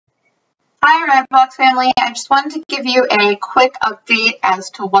Hi REDBOX family, I just wanted to give you a quick update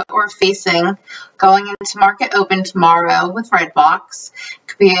as to what we're facing going into market open tomorrow with REDBOX. It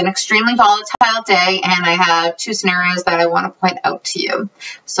could be an extremely volatile day, and I have two scenarios that I want to point out to you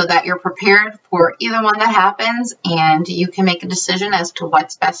so that you're prepared for either one that happens and you can make a decision as to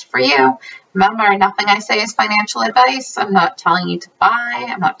what's best for you. Remember, nothing I say is financial advice. I'm not telling you to buy,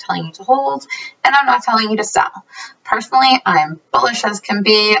 I'm not telling you to hold, and I'm not telling you to sell. Personally, I'm bullish as can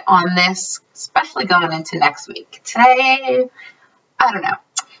be on this, especially going into next week. Today, I don't know.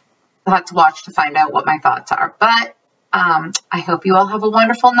 I'll have to watch to find out what my thoughts are. But I hope you all have a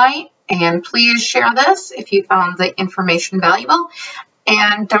wonderful night, and please share this if you found the information valuable.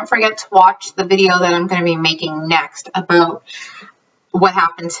 And don't forget to watch the video that I'm going to be making next about what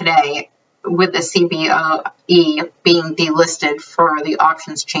happened today with the CBOE being delisted for the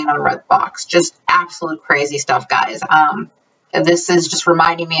options chain on REDBOX. Just absolute crazy stuff, guys. This is just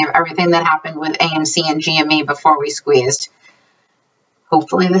reminding me of everything that happened with AMC and GME before we squeezed.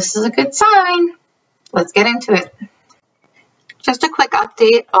 Hopefully this is a good sign. Let's get into it. Just a quick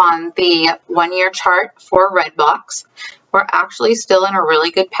update on the 1-year chart for REDBOX. We're actually still in a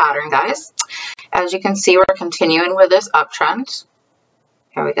really good pattern, guys. As you can see, we're continuing with this uptrend.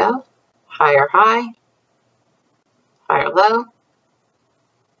 Here we go. Higher high, higher low.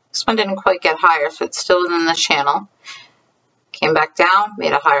 This one didn't quite get higher, so it's still within the channel. Came back down,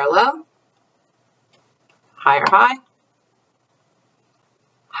 made a higher low, higher high,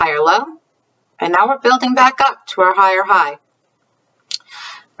 higher low, and now we're building back up to our higher high.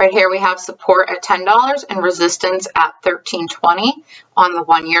 Right here we have support at $10 and resistance at $13.20 on the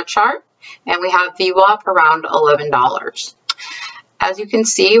 1-year chart, and we have VWAP around $11. As you can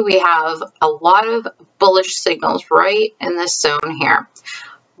see, we have a lot of bullish signals right in this zone here.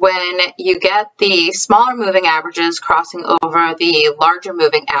 When you get the smaller moving averages crossing over the larger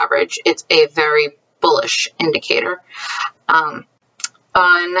moving average, it's a very bullish indicator.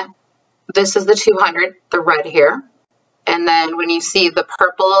 This is the 200, the red here. And then when you see the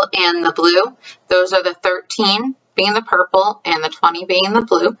purple and the blue, those are the 13 being the purple and the 20 being the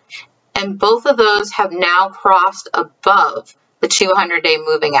blue. And both of those have now crossed above the 200-day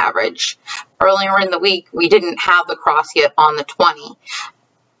moving average. Earlier in the week, we didn't have the cross yet on the 20.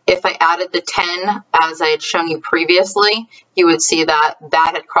 If I added the 10, as I had shown you previously, you would see that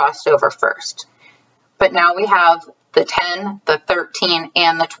that had crossed over first. But now we have the 10, the 13,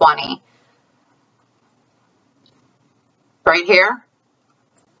 and the 20. Right here,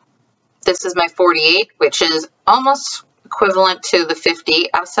 this is my 48, which is almost equivalent to the 50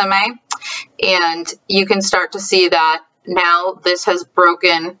 SMA. And you can start to see that now this has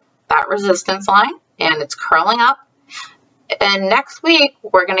broken that resistance line and it's curling up. And next week,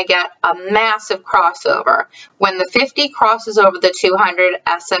 we're going to get a massive crossover. When the 50 crosses over the 200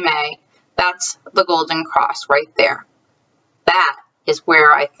 SMA, that's the golden cross right there. That is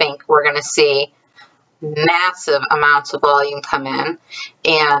where I think we're going to see massive amounts of volume come in.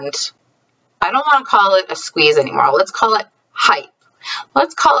 And I don't want to call it a squeeze anymore. Let's call it hype.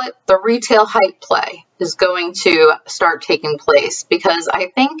 Let's call it the retail hype play is going to start taking place, because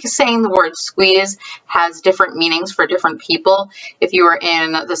I think saying the word squeeze has different meanings for different people. If you were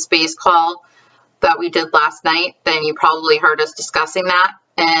in the space call that we did last night, then you probably heard us discussing that.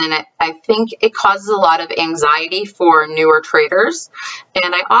 And I think it causes a lot of anxiety for newer traders.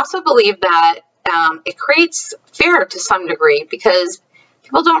 And I also believe that it creates fear to some degree because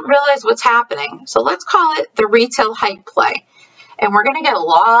people don't realize what's happening. So let's call it the retail hype play. And we're going to get a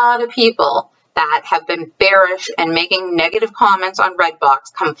lot of people that have been bearish and making negative comments on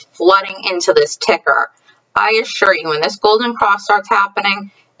REDBOX come flooding into this ticker. I assure you, when this golden cross starts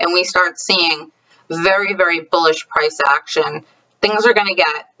happening and we start seeing very, very bullish price action, things are going to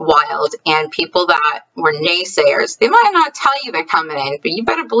get wild, and people that were naysayers, they might not tell you they're coming in, but you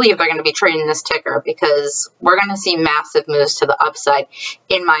better believe they're going to be trading this ticker, because we're going to see massive moves to the upside,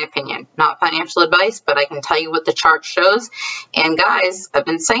 in my opinion. Not financial advice, but I can tell you what the chart shows. And guys, I've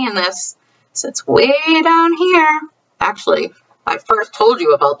been saying this since way down here. Actually, I first told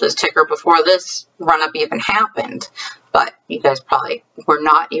you about this ticker before this run-up even happened, but you guys probably were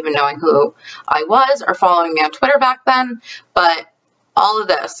not even knowing who I was or following me on Twitter back then. But all of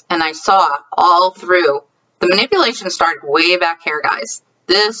this, and I saw all through, the manipulation started way back here, guys.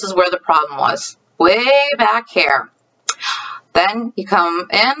 This is where the problem was, way back here. Then you come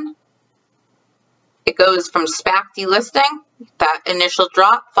in, it goes from SPAC delisting, that initial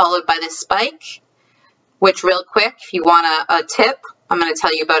drop followed by this spike, which real quick, if you want a tip, I'm going to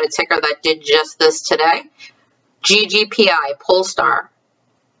tell you about a ticker that did just this today. GGPI, Polestar.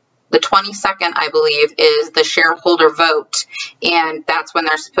 The 22nd, I believe, is the shareholder vote, and that's when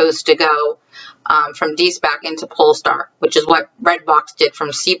they're supposed to go from DSPAC into Polestar, which is what REDBOX did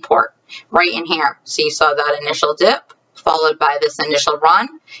from Seaport, right in here. So you saw that initial dip, followed by this initial run.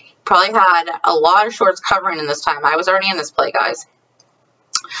 Probably had a lot of shorts covering in this time. I was already in this play, guys.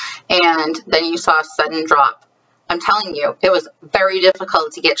 And then you saw a sudden drop. I'm telling you, it was very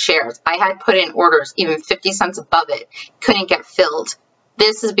difficult to get shares. I had put in orders even 50 cents above it, couldn't get filled.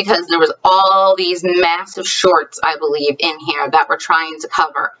 This is because there was all these massive shorts, I believe, in here that were trying to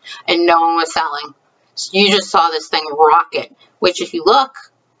cover, and no one was selling. So you just saw this thing rocket, which if you look,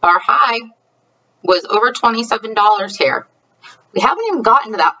 our high was over $27 here. We haven't even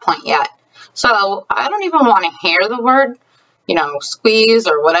gotten to that point yet. So I don't even want to hear the word, you know, squeeze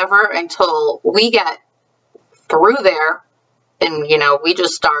or whatever until we get through there and, you know, we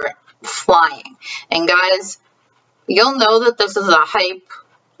just start flying. And guys, you'll know that this is a hype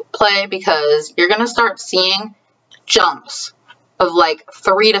play because you're going to start seeing jumps of like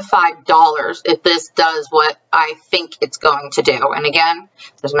 $3 to $5 if this does what I think it's going to do. And again,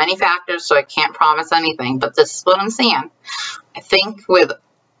 there's many factors, so I can't promise anything, but this is what I'm seeing. I think with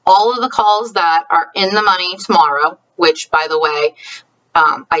all of the calls that are in the money tomorrow, which, by the way,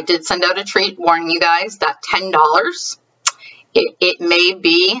 I did send out a tweet warning you guys that $10, it may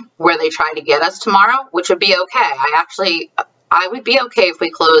be where they try to get us tomorrow, which would be okay. I would be okay if we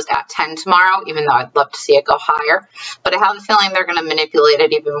closed at 10 tomorrow, even though I'd love to see it go higher. But I have a feeling they're going to manipulate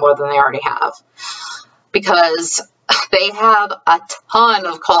it even more than they already have, because they have a ton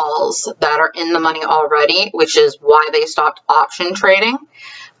of calls that are in the money already, which is why they stopped option trading,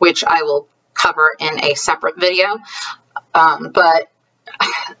 which I will cover in a separate video. But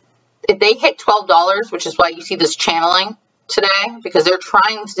if they hit $12, which is why you see this channeling today, because they're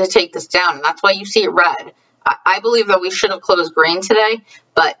trying to take this down, and that's why you see it red. I believe that we should have closed green today,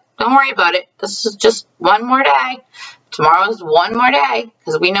 but don't worry about it. This is just one more day. Tomorrow's one more day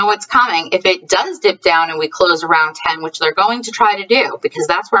because we know what's coming. If it does dip down and we close around 10, which they're going to try to do because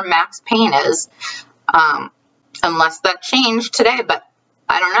that's where max pain is, unless that changed today, but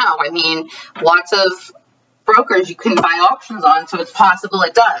I don't know. I mean, lots of brokers you can buy options on, so it's possible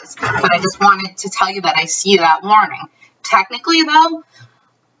it does. But I just wanted to tell you that I see that warning. Technically, though,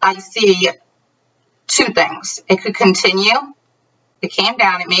 I see two things. It could continue. It came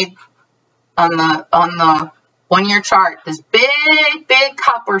down. It made on the 1 year chart this big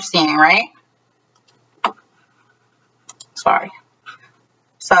cup we're seeing, right? Sorry.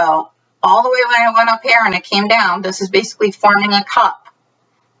 So all the way when I went up here and it came down, this is basically forming a cup.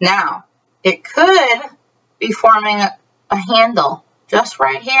 Now it could be forming a handle just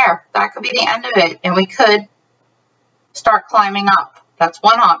right here. That could be the end of it, and we could start climbing up. That's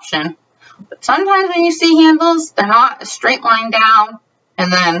one option. But sometimes when you see handles, they're not a straight line down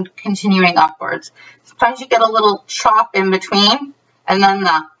and then continuing upwards. Sometimes you get a little chop in between and then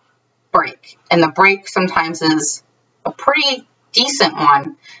the break. And the break sometimes is a pretty decent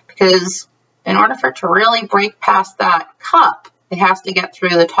one because in order for it to really break past that cup, it has to get through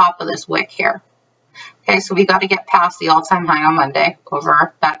the top of this wick here. Okay, so we got to get past the all-time high on Monday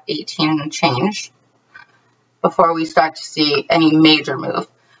over that 18 and change before we start to see any major move.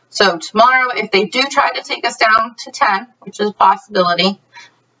 So tomorrow, if they do try to take us down to 10, which is a possibility,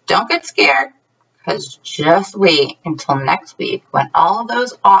 don't get scared, because just wait until next week when all of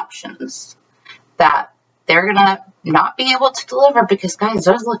those options that they're going to not be able to deliver, because, guys,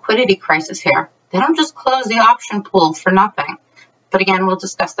 there's a liquidity crisis here. They don't just close the option pool for nothing. But again, we'll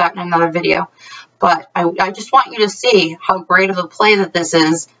discuss that in another video. But I just want you to see how great of a play that this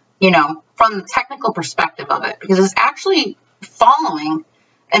is, you know, from the technical perspective of it, because it's actually following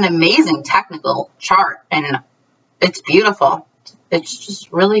an amazing technical chart, and it's beautiful. It's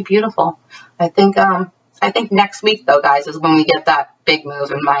just really beautiful. I think next week, though, guys, is when we get that big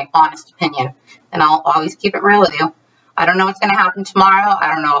move, in my honest opinion. And I'll always keep it real with you. I don't know what's going to happen tomorrow.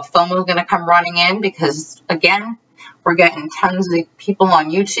 I don't know if FOMO is going to come running in because, again, we're getting tons of people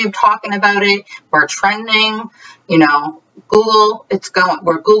on YouTube talking about it. We're trending, you know, Google,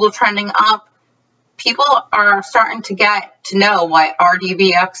 we're Google trending up. People are starting to get to know what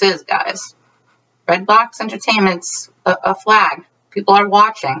RDBX is, guys. REDBOX Entertainment's a flag. People are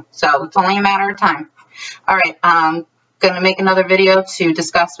watching, so it's only a matter of time. All right, I'm going to make another video to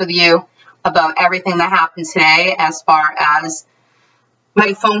discuss with you about everything that happened today as far as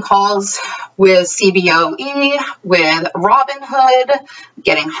my phone calls with CBOE, with Robinhood,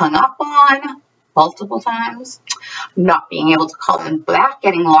 getting hung up on multiple times, not being able to call them back,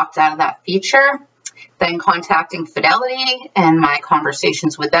 getting locked out of that feature. then contacting Fidelity and my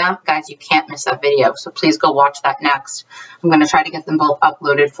conversations with them. Guys, you can't miss that video, so please go watch that next. I'm going to try to get them both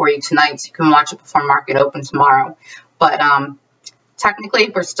uploaded for you tonight so you can watch it before market open tomorrow. But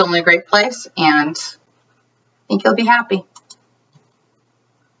technically, we're still in a great place, and I think you'll be happy.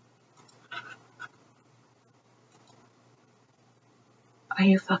 Are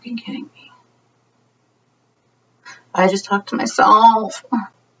you fucking kidding me? I just talked to myself.